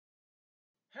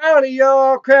Howdy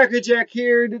y'all, Crackerjack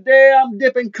here. Today I'm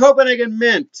dipping Copenhagen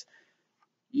mint.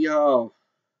 Yo.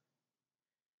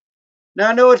 Now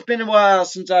I know it's been a while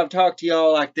since I've talked to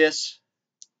y'all like this.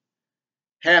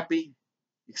 Happy,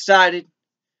 excited.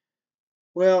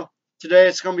 Well, today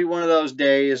it's gonna be one of those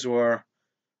days where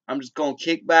I'm just gonna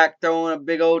kick back, throwing a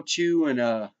big old chew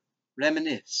and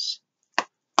reminisce.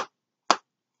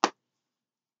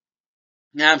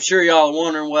 Now I'm sure y'all are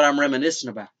wondering what I'm reminiscing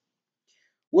about.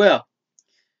 Well,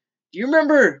 do you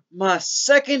remember my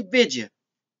second video?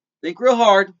 Think real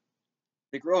hard.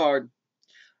 Think real hard. I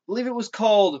believe it was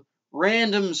called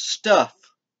Random Stuff.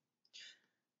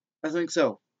 I think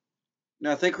so.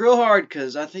 Now think real hard,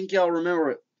 because I think y'all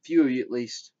remember it. Few of you, at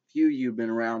least. Few of you have been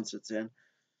around since then.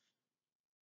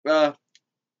 Alright.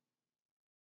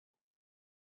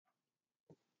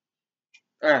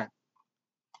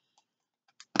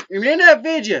 And in that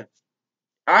video,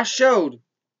 I showed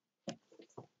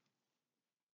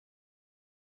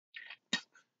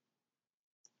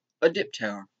a dip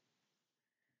tower.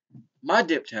 My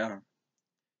dip tower.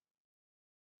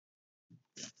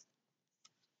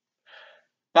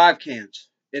 5 cans.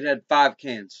 It had 5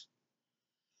 cans.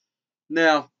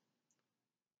 Now,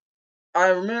 I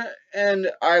remember, and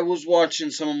I was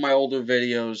watching some of my older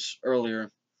videos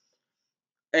earlier,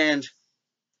 and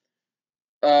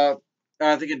I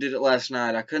think I did it last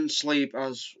night. I couldn't sleep. I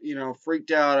was, freaked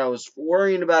out. I was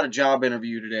worrying about a job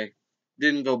interview today.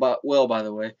 Didn't go well, by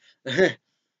the way.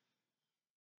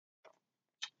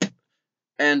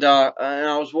 And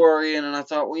I was worrying, and I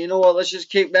thought, well, you know what? Let's just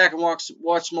kick back and watch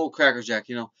some old Crackerjack.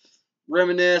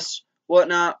 Reminisce,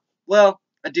 whatnot. Well,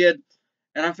 I did,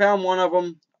 and I found one of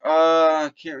them.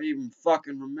 I can't even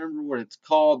fucking remember what it's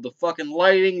called. The fucking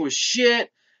lighting was shit.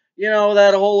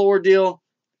 That whole ordeal.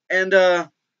 And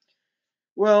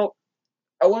well,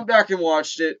 I went back and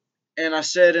watched it, and I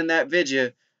said in that video,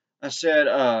 I said,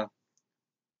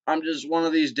 I'm just one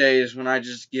of these days when I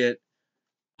just get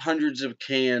hundreds of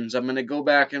cans. I'm going to go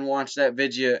back and watch that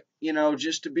video,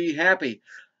 just to be happy.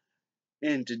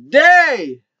 And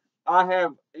today, I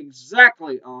have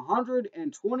exactly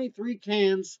 123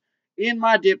 cans in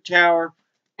my dip tower,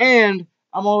 and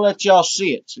I'm going to let y'all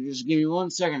see it. So just give me 1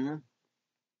 second here.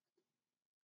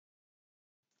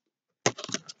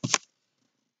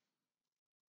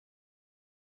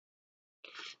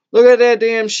 Look at that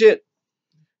damn shit.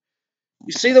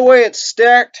 You see the way it's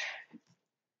stacked?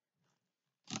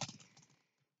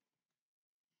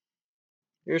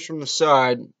 Here's from the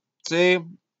side. See?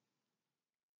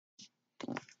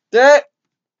 That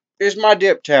is my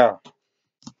dip tower.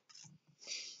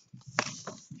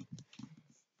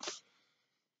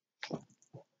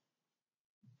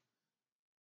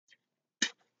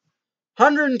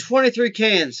 $123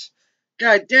 cans.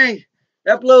 God dang.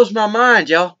 That blows my mind,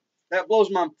 y'all. That blows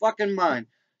my fucking mind.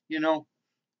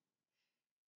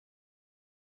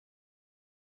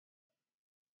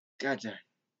 God dang.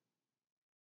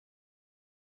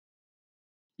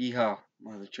 Yeehaw,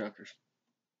 mother truckers.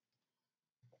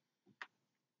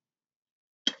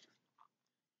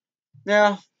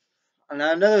 Now,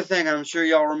 another thing I'm sure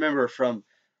y'all remember from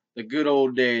the good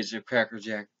old days of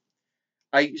Crackerjack.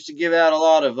 I used to give out a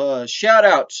lot of shout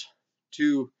outs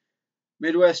to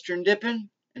Midwestern Dippin'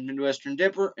 and Midwestern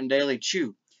Dipper and Daily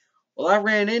Chew. Well, I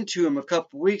ran into him a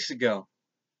couple weeks ago.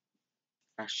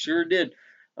 I sure did.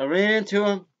 I ran into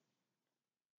him.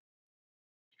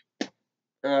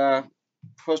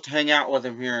 Supposed to hang out with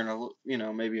him here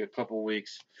in maybe a couple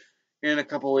weeks. In a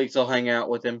couple weeks, I'll hang out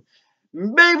with him.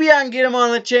 Maybe I can get him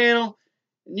on the channel,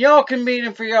 and y'all can meet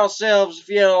him for yourselves if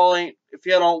y'all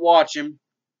don't watch him.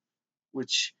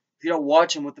 Which, if you don't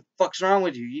watch him, what the fuck's wrong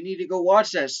with you? You need to go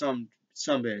watch that some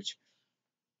bitch.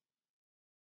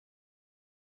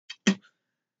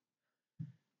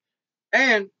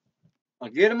 And I'll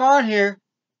get him on here.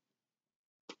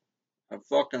 A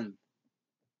fucking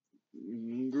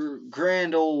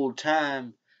grand old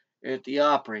time at the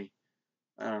Opry.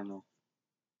 I don't know.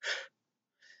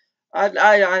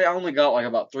 I only got like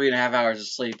about 3.5 hours of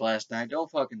sleep last night.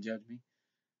 Don't fucking judge me.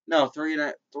 No,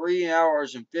 3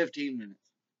 hours and 15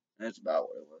 minutes. That's about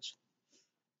what it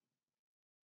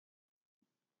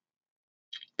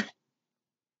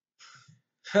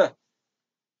was.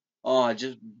 Oh, I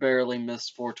just barely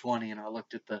missed 4:20, and I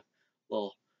looked at the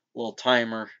little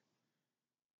timer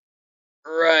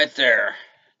right there.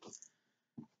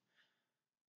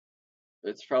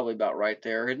 It's probably about right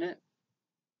there, isn't it?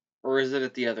 Or is it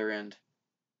at the other end?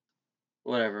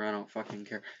 Whatever, I don't fucking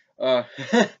care.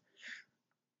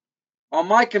 On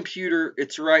my computer,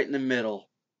 it's right in the middle,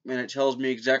 and it tells me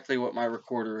exactly what my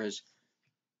recorder is.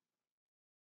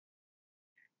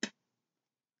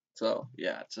 So,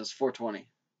 yeah, it says 4:20.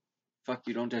 Fuck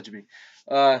you, don't touch me.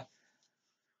 I'm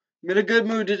in a good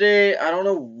mood today. I don't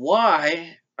know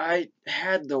why. I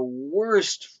had the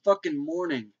worst fucking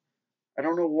morning. I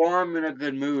don't know why I'm in a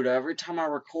good mood. Every time I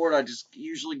record, I just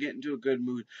usually get into a good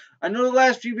mood. I know the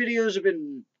last few videos have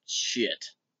been shit.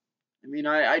 I mean,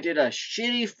 I did a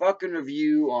shitty fucking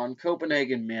review on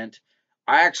Copenhagen mint.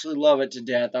 I actually love it to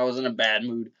death. I was in a bad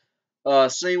mood.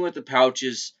 Same with the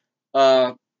pouches.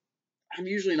 I'm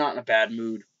usually not in a bad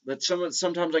mood, but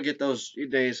sometimes I get those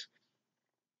days.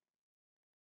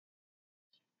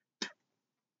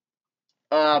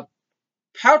 Uh,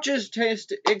 Pouches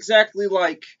taste exactly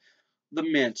like the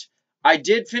mint. I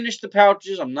did finish the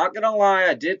pouches. I'm not gonna lie,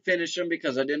 I did finish them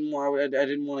because I didn't want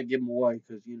to give them away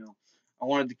because I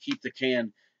wanted to keep the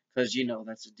can because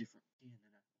that's a different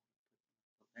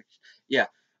can. Yeah.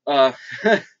 Uh,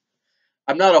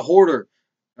 I'm not a hoarder.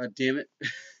 God damn it.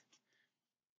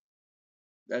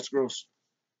 That's gross.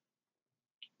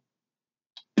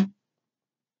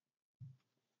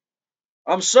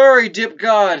 I'm sorry, Dip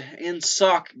God and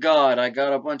Sock God. I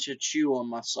got a bunch of chew on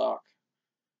my sock.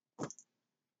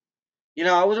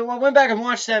 I went back and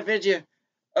watched that video.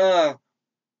 Uh,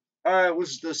 it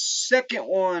was the second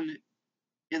one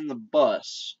in the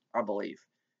bus, I believe.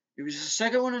 It was the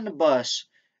second one in the bus,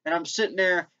 and I'm sitting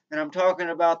there and I'm talking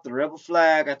about the rebel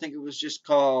flag. I think it was just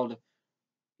called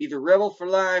either Rebel for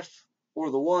Life or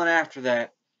the one after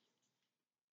that.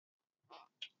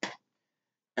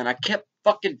 And I kept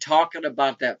fucking talking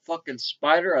about that fucking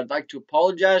spider. I'd like to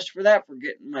apologize for that, for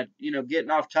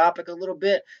getting off topic a little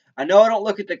bit. I know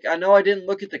I know I didn't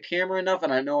look at the camera enough,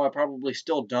 and I know I probably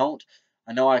still don't.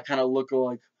 I know I kind of look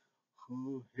like,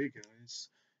 oh, hey guys.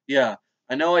 Yeah,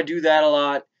 I know I do that a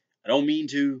lot. I don't mean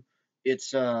to.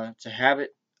 It's a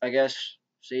habit, I guess.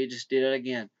 So you just did it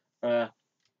again. Uh,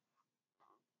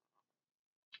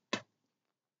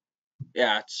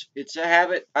 yeah, it's a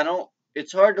habit. I don't.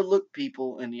 It's hard to look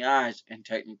people in the eyes, and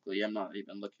technically, I'm not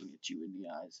even looking at you in the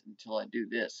eyes until I do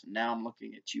this. And now I'm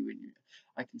looking at you, and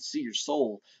I can see your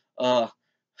soul. Uh,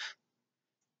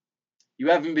 you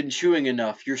haven't been chewing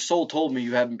enough. Your soul told me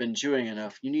you haven't been chewing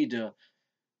enough. You need to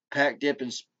pack, dip,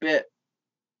 and spit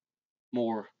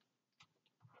more.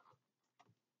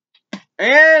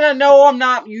 And I know I'm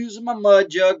not using my mud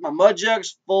jug. My mud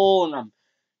jug's full, and I'm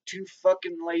too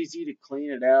fucking lazy to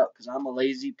clean it out because I'm a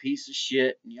lazy piece of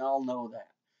shit, and y'all know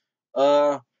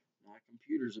that. My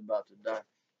computer's about to die.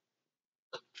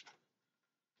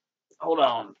 Hold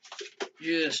on.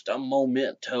 Just a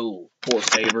momento, por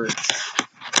favor. It's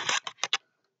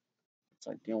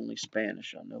like the only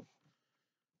Spanish I know.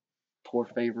 Por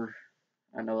favor.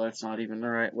 I know that's not even the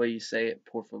right way you say it.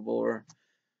 Por favor.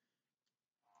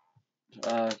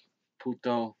 Uh,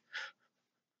 Puto.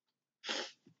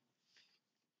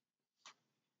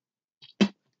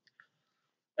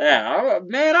 Yeah,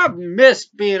 man, I've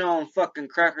missed being on fucking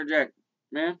Crackerjack,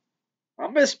 man. I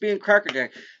miss being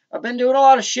Crackerjack. I've been doing a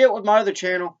lot of shit with my other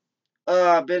channel.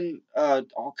 I've been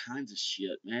all kinds of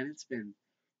shit, man. It's been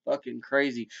fucking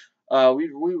crazy. We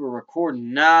were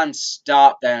recording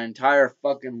non-stop that entire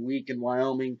fucking week in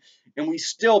Wyoming, and we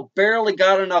still barely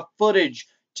got enough footage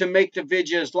to make the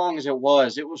video as long as it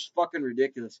was. It was fucking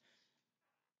ridiculous.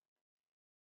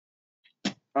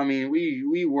 I mean,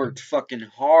 we worked fucking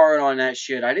hard on that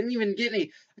shit. I didn't even get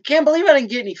any. I can't believe I didn't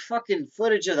get any fucking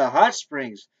footage of the hot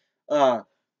springs.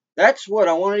 That's what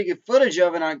I wanted to get footage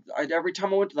of, and I every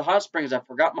time I went to the hot springs, I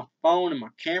forgot my phone and my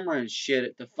camera and shit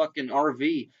at the fucking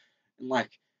RV, and like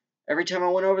every time I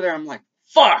went over there, I'm like,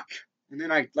 fuck, and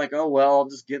then I like, oh well, I'll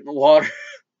just get in the water.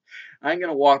 I ain't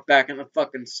gonna walk back in the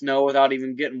fucking snow without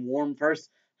even getting warm first.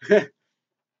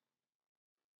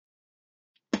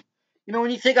 When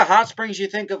you think of hot springs, you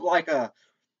think of like a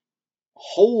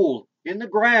hole in the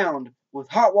ground with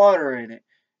hot water in it,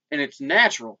 and it's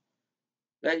natural.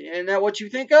 Isn't that what you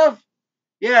think of?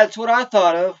 Yeah, that's what I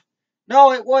thought of.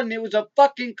 No, it wasn't. It was a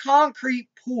fucking concrete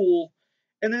pool.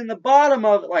 And then the bottom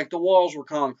of it, like the walls were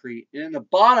concrete. And then the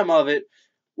bottom of it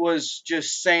was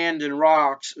just sand and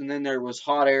rocks. And then there was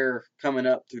hot air coming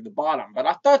up through the bottom. But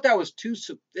I thought that was too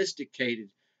sophisticated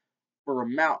for a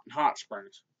mountain hot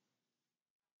springs.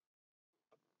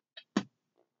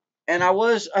 And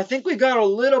I think we got a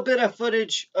little bit of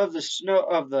footage of the snow,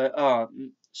 of the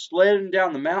sledding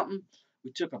down the mountain.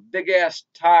 We took a big ass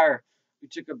tire. We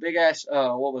took a big ass,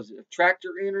 what was it, a tractor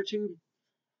inner tube?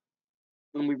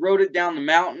 When we rode it down the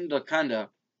mountain to kind of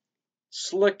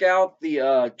slick out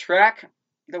the track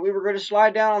that we were going to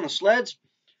slide down on the sleds.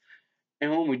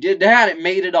 And when we did that, it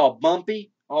made it all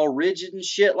bumpy, all rigid and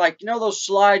shit. Like, those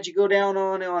slides you go down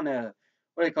on what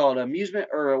do they call it, amusement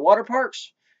or water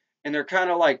parks? And they're kind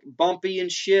of like bumpy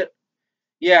and shit.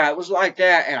 Yeah, it was like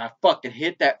that, and I fucking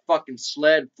hit that fucking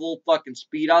sled full fucking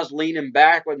speed. I was leaning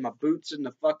back with my boots in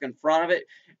the fucking front of it,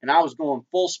 and I was going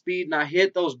full speed, and I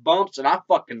hit those bumps, and I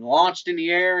fucking launched in the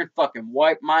air and fucking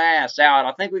wiped my ass out.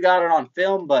 I think we got it on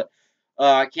film, but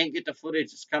I can't get the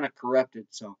footage. It's kind of corrupted,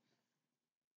 so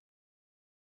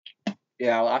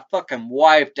yeah, I fucking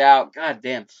wiped out. God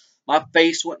damn, my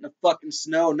face went in the fucking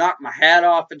snow, knocked my hat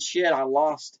off and shit. I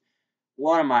lost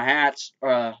one of my hats.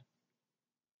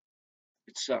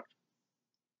 It sucked.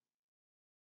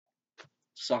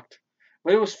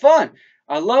 But it was fun.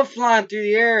 I love flying through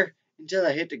the air until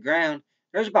I hit the ground.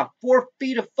 There's about 4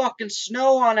 feet of fucking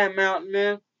snow on that mountain,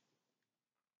 man.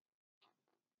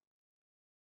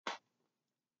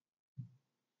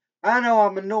 I know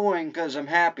I'm annoying because I'm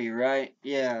happy, right?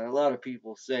 Yeah, a lot of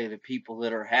people say the people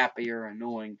that are happy are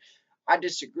annoying. I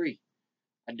disagree.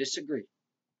 I disagree.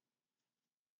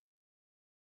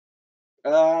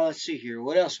 Let's see here.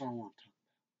 What else do I want to talk?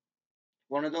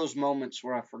 One of those moments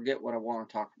where I forget what I want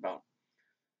to talk about.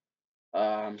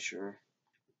 I'm sure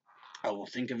I will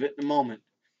think of it in a moment.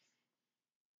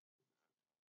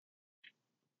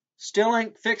 Still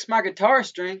ain't fixed my guitar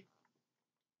string.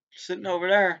 Sitting over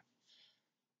there.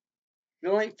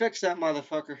 Still ain't fixed that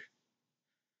motherfucker.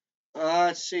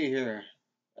 Let's see here.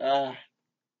 Uh,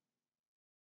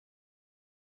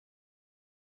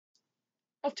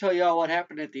 I'll tell y'all what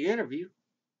happened at the interview.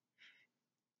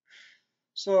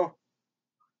 So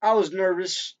I was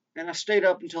nervous, and I stayed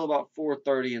up until about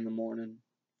 4:30 in the morning,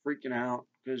 freaking out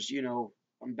because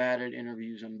I'm bad at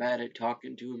interviews. I'm bad at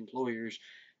talking to employers,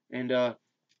 and or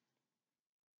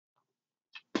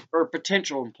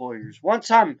potential employers. Once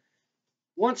I'm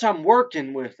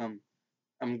working with them,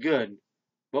 I'm good.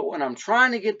 But when I'm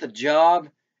trying to get the job,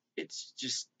 it's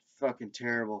just fucking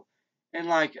terrible. And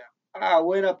like I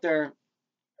went up there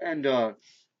and I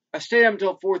stayed up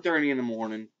until 4:30 in the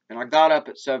morning, and I got up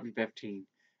at 7:15,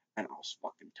 and I was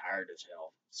fucking tired as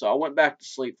hell. So I went back to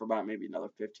sleep for about maybe another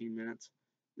 15 minutes.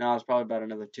 No, it's probably about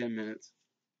another 10 minutes.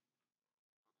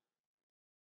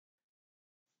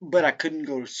 But I couldn't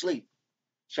go to sleep.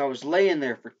 So I was laying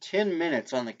there for 10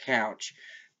 minutes on the couch,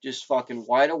 just fucking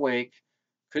wide awake.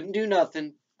 Couldn't do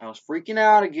nothing. I was freaking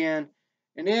out again.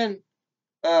 And then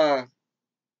uh,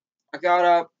 I got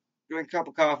up, drank a cup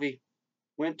of coffee,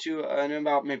 went to and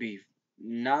about maybe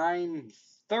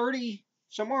 9:30,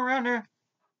 somewhere around there.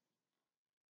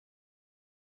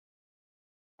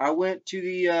 I went to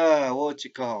the what's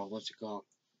it called? What's it called?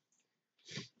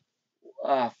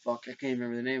 Ah, fuck, I can't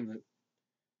remember the name of it.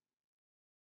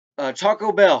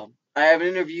 Taco Bell. I have an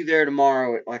interview there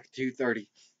tomorrow at like 2:30,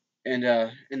 and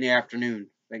in the afternoon.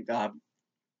 Thank God.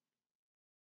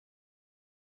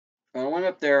 I went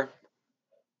up there,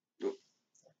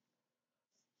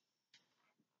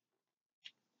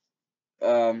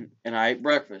 and I ate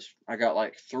breakfast. I got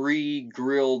like 3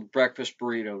 grilled breakfast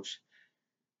burritos.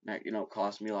 That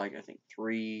cost me like I think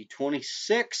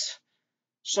 3.26,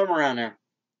 somewhere around there.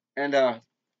 And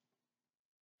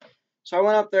so I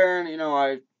went up there and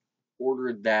I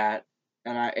ordered that,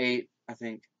 and I ate I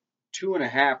think two and a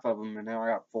half of them, and then I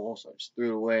got full, so I just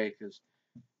threw it away because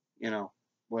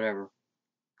whatever,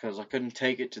 because I couldn't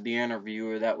take it to the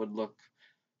interviewer. That would look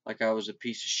like I was a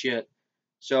piece of shit.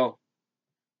 So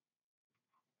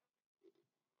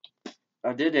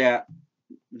I did that.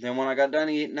 Then when I got done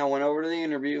eating, I went over to the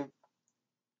interview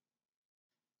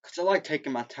because I like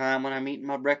taking my time when I'm eating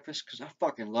my breakfast because I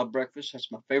fucking love breakfast.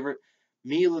 That's my favorite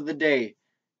meal of the day,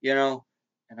 you know.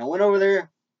 And I went over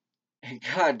there, and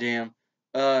goddamn,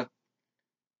 uh,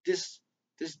 this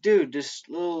this dude, this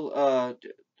little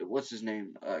what's his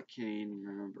name? I can't even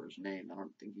remember his name. I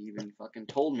don't think he even fucking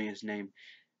told me his name.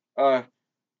 Uh,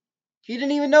 he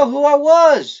didn't even know who I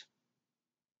was.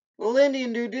 Little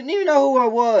Indian dude didn't even know who I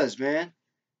was, man.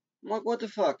 I'm like, what the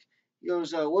fuck? He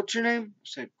goes, what's your name? I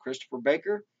said, Christopher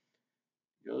Baker.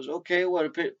 He goes, okay,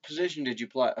 what position did you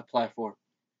apply for?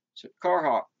 I said, car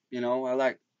hop. I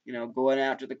like, going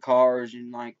after the cars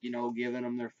and like, giving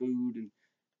them their food and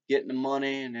getting the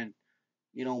money and then,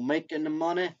 making the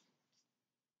money.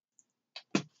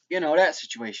 That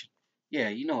situation. Yeah,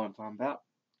 you know what I'm talking about.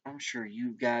 I'm sure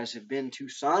you guys have been to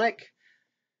Sonic.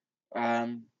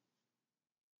 Um,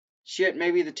 shit,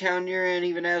 maybe the town you're in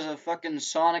even has a fucking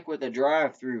Sonic with a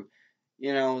drive-through.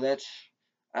 That's.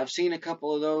 I've seen a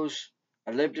couple of those.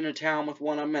 I lived in a town with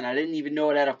one of them, and I didn't even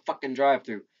know it had a fucking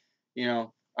drive-through.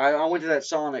 I went to that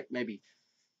Sonic maybe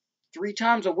 3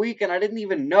 times a week, and I didn't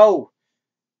even know.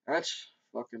 That's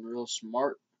fucking real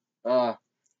smart. Uh,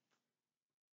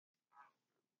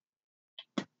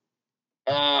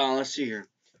 let's see here.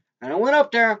 And I went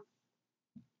up there,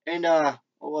 and what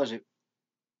was it?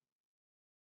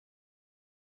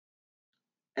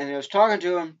 And I was talking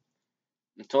to him.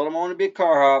 I told him I want to be a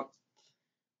car hop.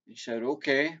 He said,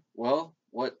 "Okay, well,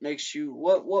 what made you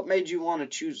want to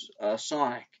choose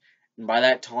Sonic?" And by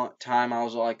that time, I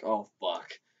was like, "Oh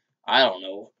fuck, I don't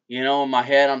know." In my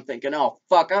head, I'm thinking, "Oh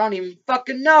fuck, I don't even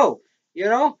fucking know." You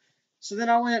know. So then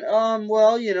I went,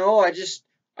 well,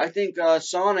 I think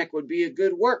Sonic would be a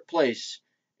good workplace,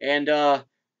 and and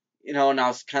I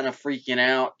was kind of freaking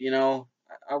out.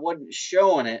 I wasn't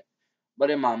showing it,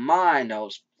 but in my mind, I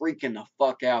was freaking the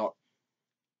fuck out.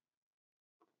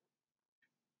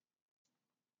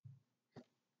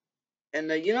 And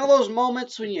those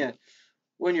moments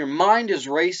when your mind is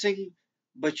racing,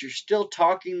 but you're still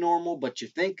talking normal, but you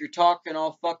think you're talking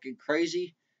all fucking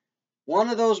crazy. One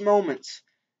of those moments.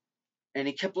 And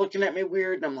he kept looking at me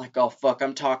weird, and I'm like, oh fuck,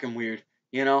 I'm talking weird,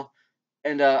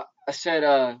 And I said,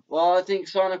 well, I think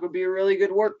Sonic would be a really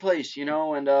good workplace,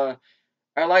 and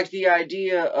I like the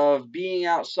idea of being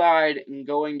outside and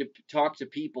going to talk to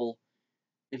people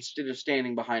instead of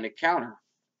standing behind a counter.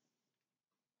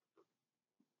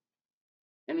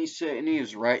 And he said, and he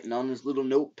was writing on his little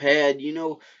notepad, and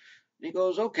he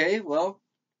goes, okay, well,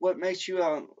 what makes you,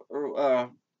 oh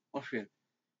shit.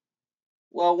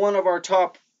 Well, one of our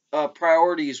top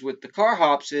priorities with the car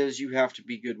hops is you have to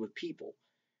be good with people.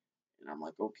 And I'm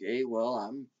like, okay, well,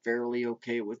 I'm fairly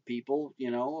okay with people,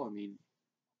 I mean,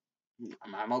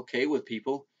 I'm okay with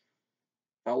people.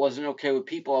 If I wasn't okay with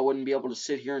people, I wouldn't be able to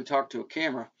sit here and talk to a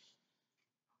camera.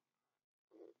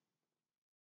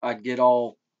 I'd get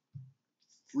all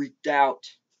freaked out.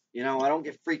 I don't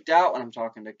get freaked out when I'm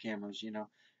talking to cameras.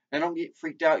 I don't get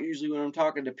freaked out usually when I'm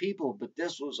talking to people, but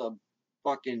this was a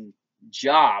fucking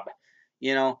job,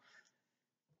 you know.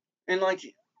 And I'm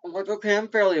like, okay, I'm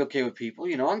fairly okay with people,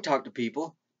 I can talk to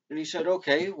people. And he said,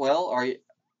 okay, well,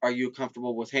 are you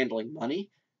comfortable with handling money?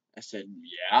 I said,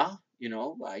 yeah,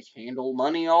 I handle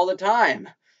money all the time.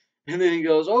 And then he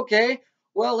goes, okay,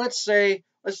 well, let's do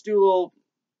a little,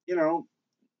 you know,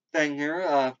 thing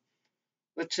here.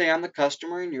 Let's say I'm the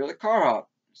customer and you're the car hop.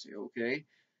 I say, okay.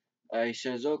 He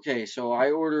says, okay, so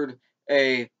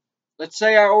a, let's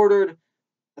say I ordered,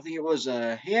 I think it was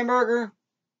a hamburger,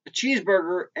 a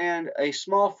cheeseburger, and a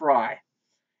small fry.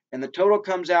 And the total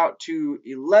comes out to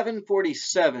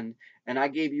 11.47, and I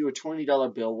gave you a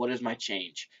 $20 bill. What is my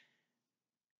change?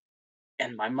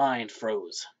 And my mind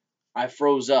froze. I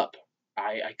froze up.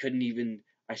 I couldn't even,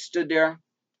 I stood there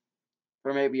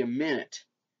for maybe a minute,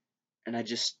 and I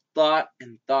just thought,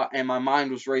 and my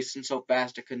mind was racing so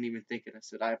fast I couldn't even think it. I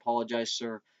said, I apologize,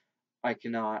 sir. I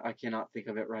cannot think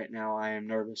of it right now. I am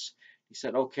nervous. He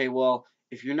said, okay, well,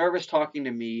 if you're nervous talking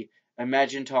to me,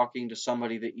 imagine talking to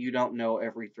somebody that you don't know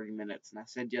every 3 minutes. And I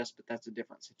said, yes, but that's a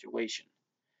different situation.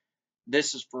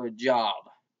 This is for a job,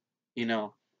 you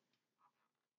know.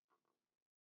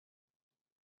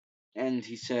 And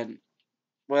he said,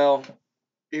 well,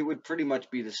 it would pretty much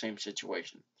be the same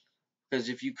situation. Because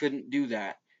if you couldn't do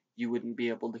that, you wouldn't be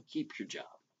able to keep your job.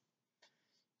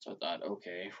 So I thought,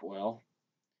 okay, well,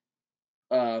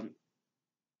 um,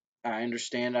 I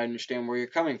understand where you're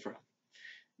coming from.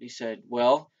 He said,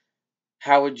 well,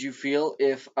 how would you feel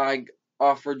if I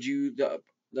offered you the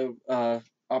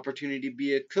opportunity to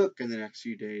be a cook in the next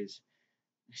few days?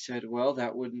 He said, well,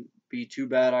 that wouldn't be too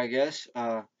bad, I guess.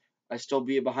 I'd still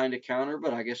be behind a counter,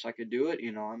 but I guess I could do it.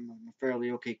 I'm a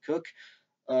fairly okay cook.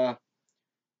 Uh,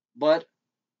 but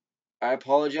I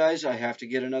apologize. I have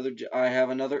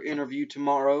another interview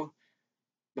tomorrow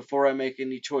before I make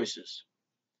any choices.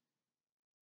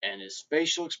 And his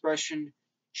facial expression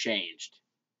changed,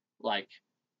 like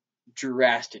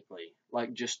drastically,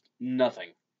 like just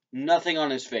nothing on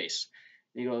his face.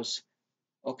 He goes,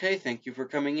 okay, thank you for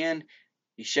coming in.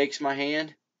 He shakes my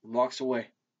hand and walks away.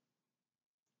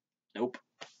 Nope,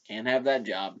 can't have that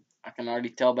job. I can already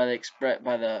tell by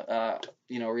the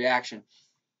reaction.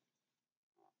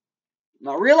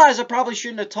 Now, I realize I probably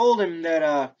shouldn't have told him that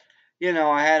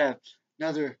I had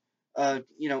another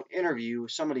interview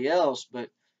with somebody else, but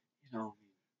you know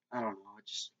I don't know. I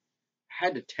just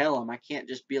had to tell him. I can't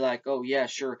just be like, oh yeah,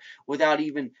 sure, without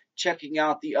even checking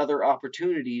out the other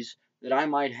opportunities that I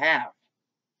might have.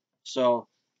 So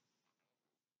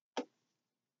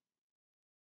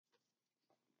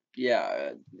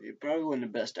yeah, it probably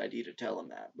wasn't the best idea to tell him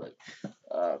that, but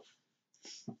uh,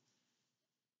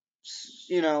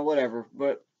 whatever.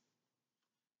 But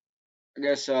I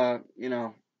guess I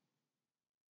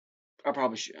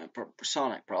probably should.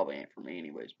 Sonic probably ain't for me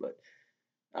anyways, but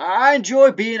I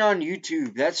enjoy being on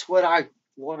YouTube. That's what I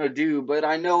want to do, but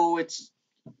I know it's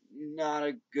not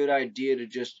a good idea to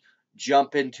just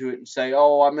jump into it and say,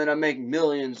 "Oh, I'm gonna make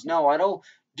millions." No, I don't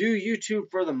do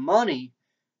YouTube for the money.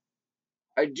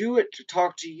 I do it to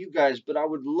talk to you guys, but I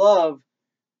would love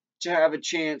to have a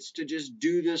chance to just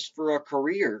do this for a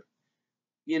career.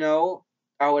 You know,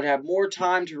 I would have more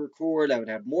time to record. I would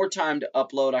have more time to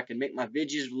upload. I can make my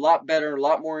videos a lot better, a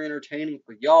lot more entertaining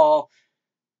for y'all.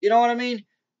 You know what I mean?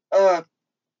 Uh,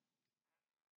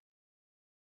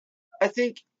 I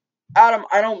think, Adam,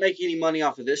 I don't make any money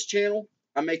off of this channel.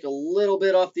 I make a little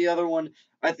bit off the other one.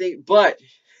 I think, but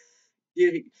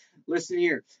listen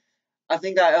here. I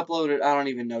think I uploaded, I don't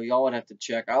even know. Y'all would have to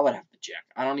check. I would have to check.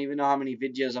 I don't even know how many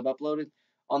videos I've uploaded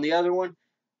on the other one.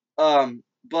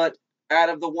 But out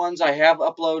of the ones I have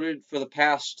uploaded for the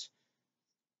past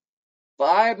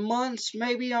 5 months,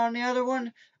 maybe on the other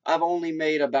one, I've only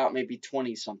made about maybe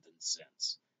 20 something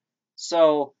cents.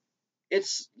 So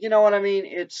it's, you know what I mean?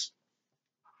 Yeah,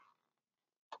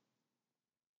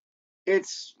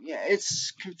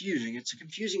 it's confusing. It's a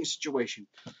confusing situation.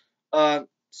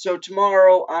 So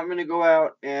tomorrow I'm gonna go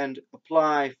out and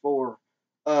apply for,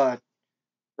 uh,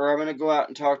 or I'm gonna go out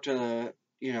and talk to the,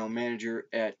 manager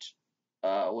at,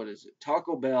 what is it,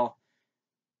 Taco Bell,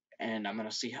 and I'm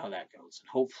gonna see how that goes, and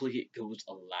hopefully it goes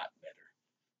a lot better.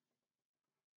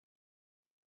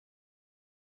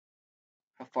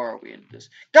 How far are we into this?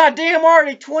 God damn,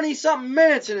 already 20 something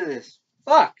minutes into this.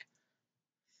 Fuck.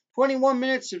 21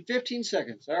 minutes and 15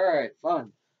 seconds. All right,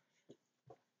 fun.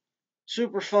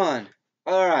 Super fun.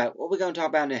 All right, what we gonna talk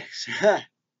about next?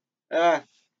 uh,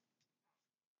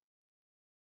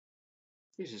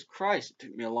 Jesus Christ, it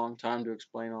took me a long time to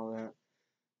explain all that.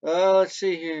 Let's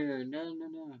see here.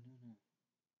 No.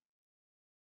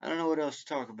 I don't know what else to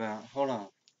talk about. Hold on.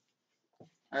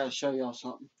 I gotta show y'all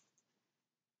something.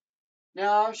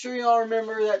 Now, I'm sure y'all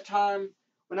remember that time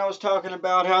when I was talking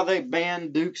about how they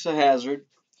banned Dukes of Hazzard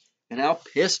and how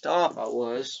pissed off I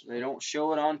was. They don't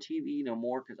show it on TV no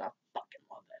more because I fucking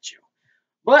love that show.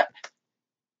 But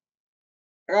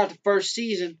I got the first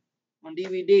season on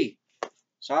DVD,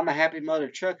 so I'm a happy mother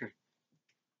trucker.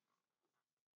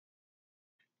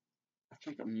 I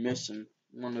think I'm missing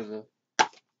one of the.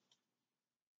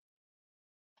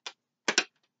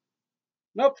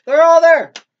 Nope, they're all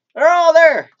there. They're all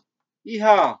there.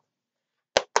 Yeehaw.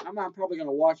 I'm probably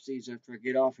gonna watch these after I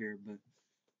get off here, but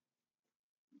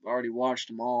I've already watched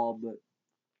them all. But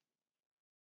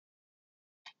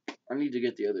I need to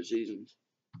get the other seasons.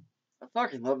 I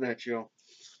fucking love that show.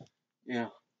 Yeah,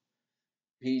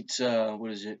 he eats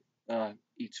what is it?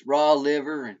 Eats raw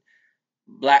liver and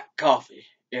black coffee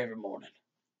every morning.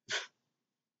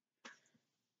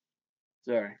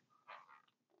 Sorry.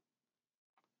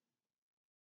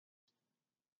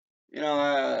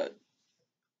 I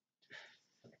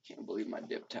can't believe my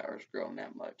dip tower's grown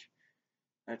that much.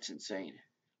 That's insane.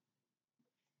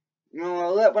 When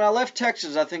I left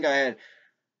Texas, I think I had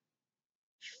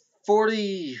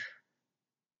 40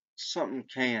 something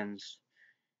cans.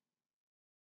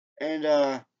 And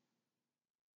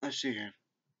let's see here.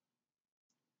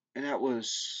 And that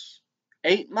was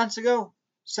 8 months ago?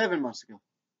 7 months ago.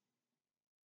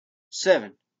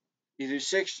 7. Either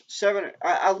 6, 7.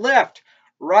 I left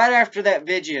right after that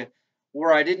video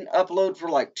where I didn't upload for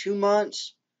like 2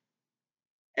 months.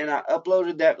 And I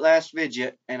uploaded that last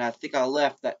video, and I think I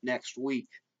left that next week.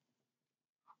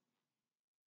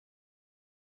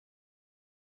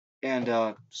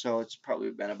 And so it's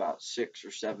probably been about 6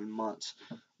 or 7 months.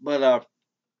 But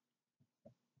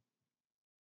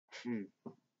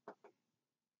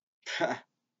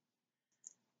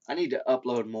I need to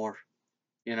upload more,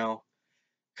 you know,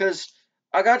 because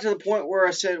I got to the point where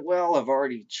I said, well, I've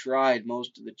already tried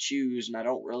most of the chews, and I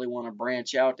don't really want to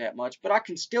branch out that much, but I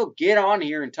can still get on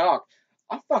here and talk.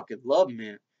 I fucking love them,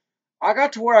 man. I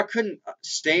got to where I couldn't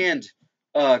stand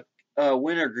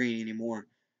wintergreen anymore,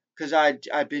 because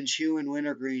I've been chewing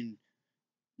wintergreen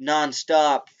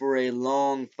nonstop for a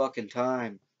long fucking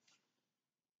time.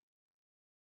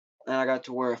 And I got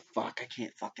to where, fuck, I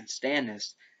can't fucking stand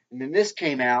this. And then this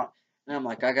came out, and I'm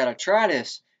like, I gotta try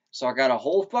this. So I got a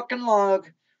whole fucking log,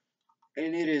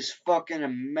 and it is fucking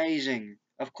amazing.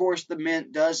 Of course, the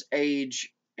mint does age,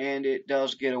 and it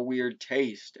does get a weird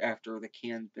taste after the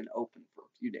can's been open for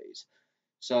a few days.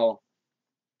 So,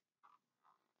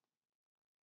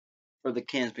 or the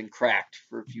can's been cracked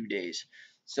for a few days.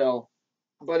 So,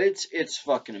 but it's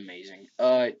fucking amazing.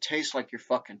 It tastes like you're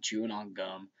fucking chewing on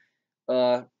gum.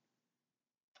 Uh,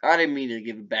 I didn't mean to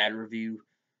give a bad review.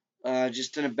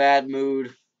 Just in a bad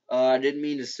mood. I didn't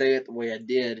mean to say it the way I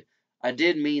did. I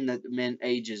did mean that the mint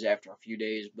ages after a few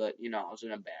days, but I was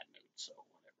in a bad mood, so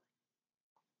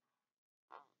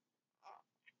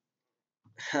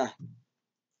whatever.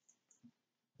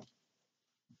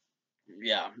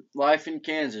 Yeah, life in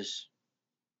Kansas.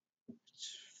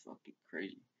 It's fucking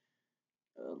crazy.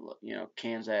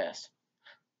 Kansas.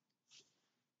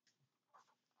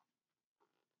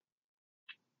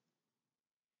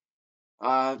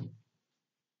 Uh,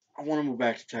 I want to move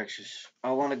back to Texas.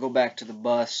 I want to go back to the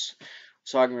bus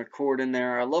so I can record in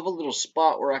there. I love a little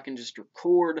spot where I can just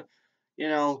record. You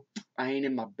know, I ain't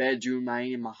in my bedroom, I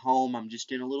ain't in my home. I'm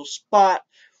just in a little spot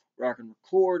where I can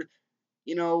record.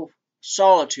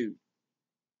 Solitude.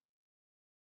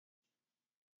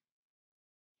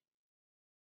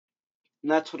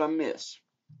 And that's what I miss.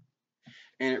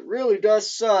 And it really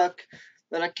does suck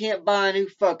that I can't buy a new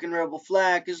fucking rebel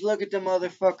flag. Cause look at the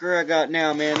motherfucker I got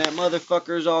now, man. That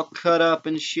motherfucker's all cut up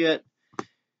and shit.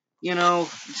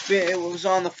 It was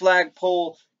on the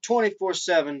flagpole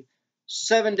 24/7,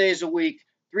 7 days a week,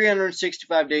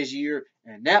 365 days a year,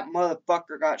 and that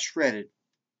motherfucker got shredded.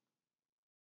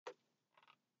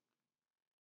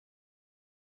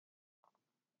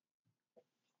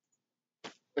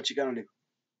 What you gonna do?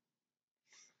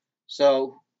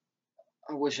 So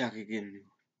I wish I could get a new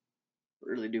one. I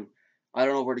really do. I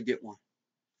don't know where to get one.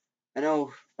 I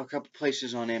know a couple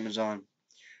places on Amazon.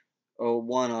 Oh,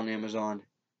 one on Amazon.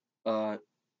 Uh,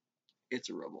 it's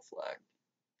a rebel flag.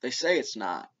 They say it's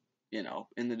not.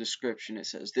 In the description it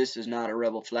says this is not a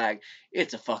rebel flag.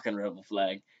 It's a fucking rebel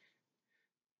flag.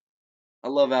 I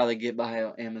love how they get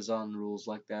by Amazon rules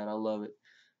like that. I love it.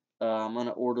 I'm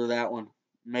gonna order that one.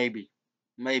 Maybe,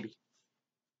 maybe.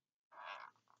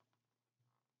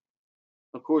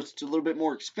 Of course, it's a little bit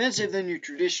more expensive than your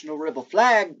traditional rebel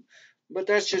flag, but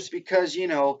that's just because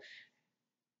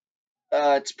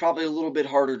it's probably a little bit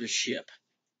harder to ship.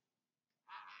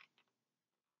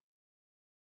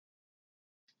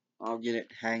 I'll get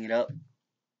it, hang it up.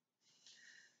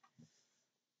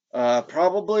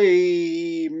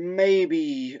 Probably,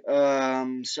 maybe,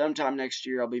 sometime next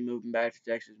year I'll be moving back to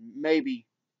Texas. Maybe.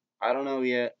 I don't know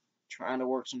yet. Trying to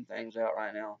work some things out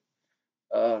right now.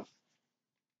 Uh,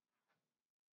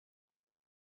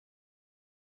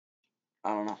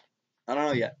 I don't know. I don't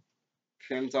know yet.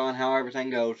 Depends on how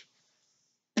everything goes.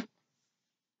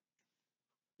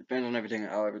 Depends on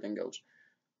how everything goes.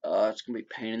 It's gonna be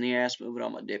a pain in the ass moving all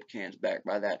my dip cans back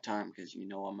by that time because I'm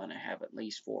gonna have at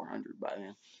least 400 by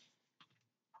then.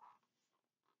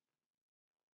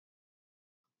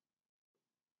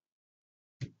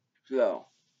 So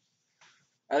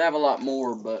I'd have a lot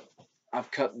more, but I've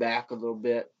cut back a little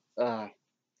bit.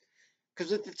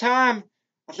 Because at the time,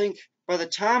 I think by the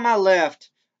time I left,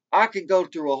 I could go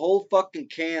through a whole fucking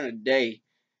can a day,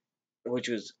 which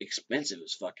was expensive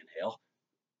as fucking hell.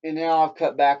 And now I've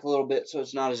cut back a little bit, so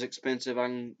it's not as expensive. I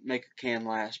can make a can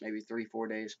last maybe 3, 4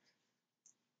 days.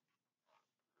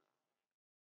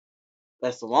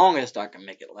 That's the longest I can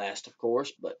make it last, of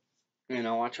course, but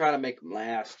I try to make them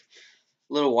last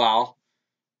a little while,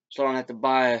 so I don't have to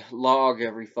buy a log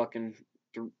every fucking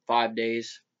 5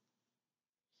 days.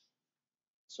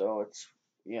 So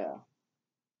yeah,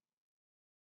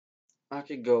 I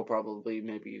could go probably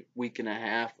maybe a week and a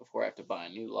half before I have to buy a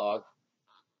new log.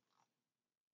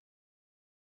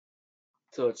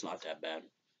 So it's not that bad.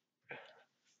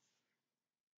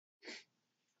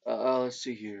 Let's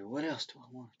see here. What else do I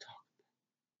want to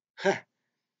talk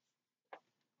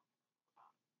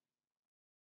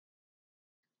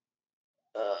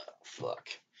about? Fuck.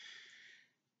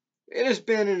 It has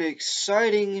been an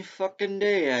exciting fucking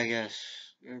day, I guess.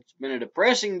 It's been a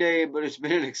depressing day, but it's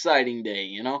been an exciting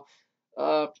day.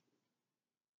 Uh,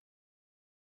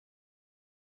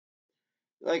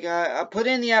 like I put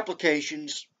in the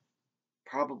applications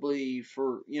probably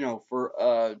for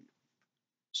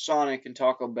Sonic and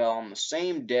Taco Bell on the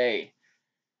same day.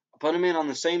 I put them in on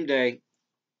the same day,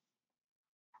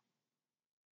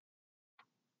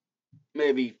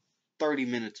 maybe 30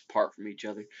 minutes apart from each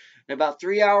other. And about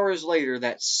 3 hours later,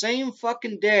 that same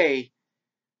fucking day,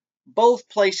 both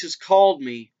places called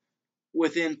me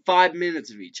within 5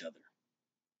 minutes of each other.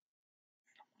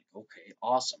 Okay,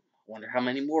 awesome. I wonder how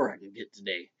many more I can get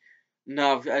today.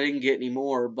 No, I didn't get any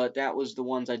more, but that was the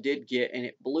ones I did get, and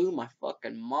it blew my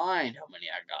fucking mind how many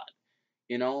I got.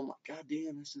 I'm like, God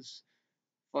damn, this is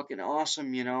fucking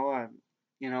awesome. You know,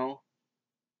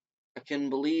 I couldn't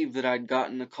believe that I'd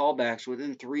gotten the callbacks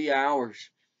within 3 hours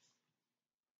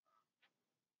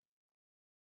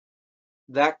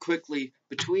that quickly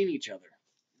between each other.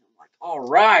 I'm like, all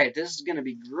right, this is gonna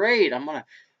be great. I'm gonna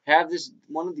have this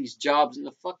one of these jobs in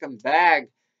the fucking bag,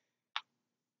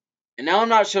 and now I'm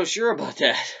not so sure about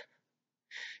that.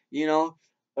 You know,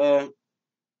 uh,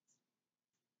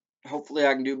 hopefully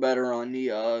I can do better on the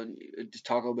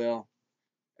Taco Bell.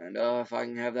 And if I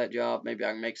can have that job, maybe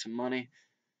I can make some money.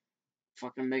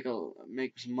 Fucking make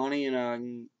some money, and I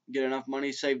can get enough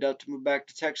money saved up to move back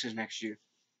to Texas next year.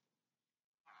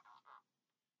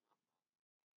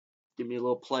 give me a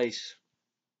little place,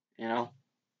 you know.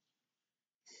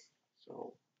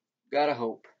 So gotta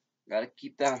hope, gotta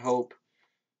keep that hope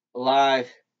alive.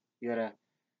 You gotta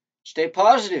stay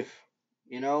positive,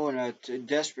 you know. In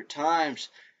desperate times,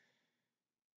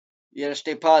 you gotta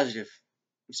stay positive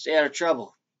and stay out of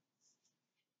trouble.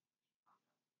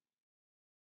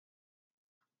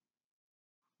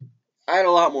 I had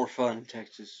a lot more fun in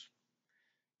Texas.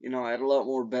 You know, I had a lot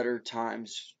more better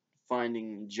times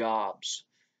finding jobs.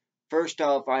 First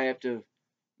off, I have to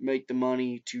make the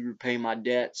money to repay my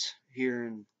debts here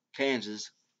in Kansas.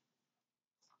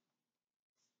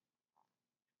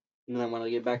 And then when I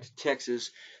get back to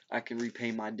Texas, I can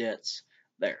repay my debts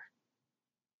there.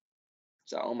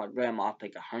 So I owe my grandma, I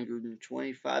think,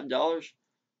 $125.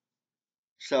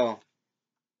 So,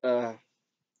 uh,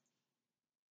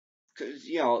 cause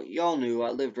y'all knew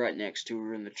I lived right next to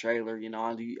her in the trailer. You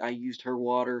know, I used her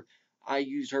water, I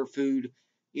used her food.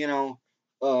 You know,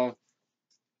 uh,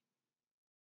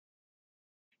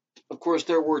 of course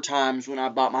there were times when I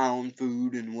bought my own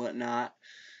food and whatnot.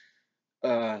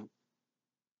 Uh,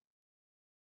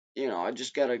 I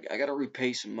gotta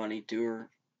repay some money to her.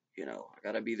 You know, I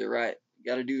gotta be the right,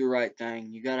 gotta do the right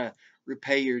thing. You gotta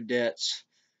repay your debts.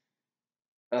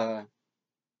 Uh,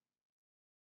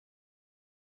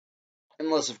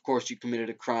 unless of course you committed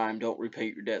a crime, don't repay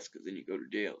your debts because then you go to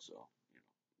jail. So,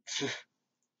 you know.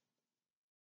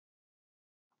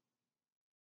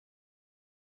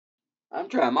 I'm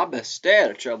trying my best to stay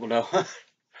out of trouble though.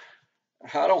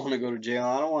 I don't want to go to jail.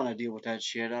 I don't want to deal with that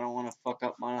shit. I don't want to fuck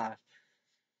up my life.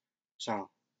 So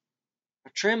I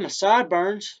trimmed my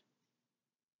sideburns.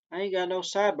 I ain't got no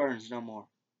sideburns no more.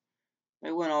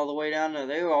 They went all the way down to.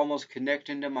 They were almost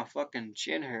connecting to my fucking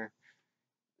chin hair.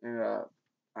 And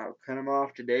I cut them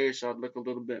off today so I'd look a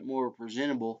little bit more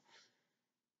presentable.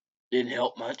 Didn't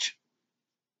help much.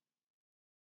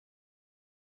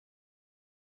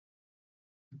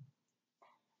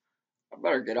 I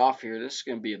better get off here. This is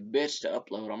gonna be a bitch to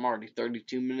upload. I'm already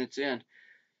 32 minutes in.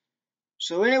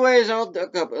 So, anyways, I'll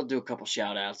do a couple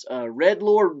shout outs. Red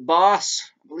Lord Boss,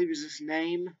 I believe is his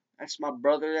name. That's my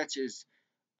brother. That's his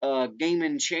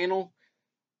gaming channel.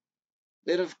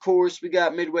 Then, of course, we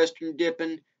got Midwestern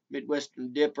Dippin',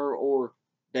 Midwestern Dipper, or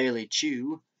Daily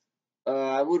Chew.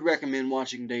 I would recommend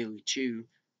watching Daily Chew.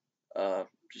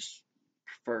 Just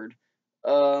preferred.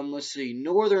 Let's see.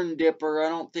 Northern Dipper, I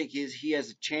don't think he has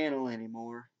a channel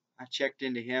anymore. I checked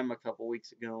into him a couple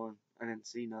weeks ago and I didn't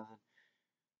see nothing.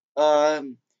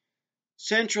 Um,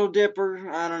 Central Dipper,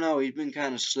 I don't know. He's been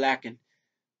kind of slacking.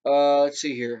 Let's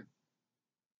see here.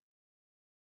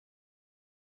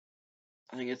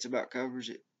 I think it's about covers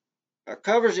it.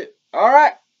 Covers it. All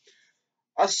right.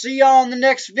 I'll see y'all in the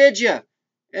next video.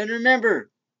 And remember,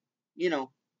 you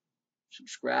know,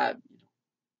 subscribe.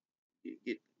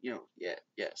 Yeah,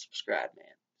 subscribe, man.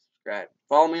 Subscribe.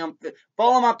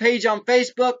 Follow my page on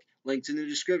Facebook. Links in the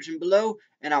description below.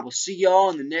 And I will see y'all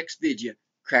in the next video.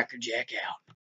 Crackerjack out.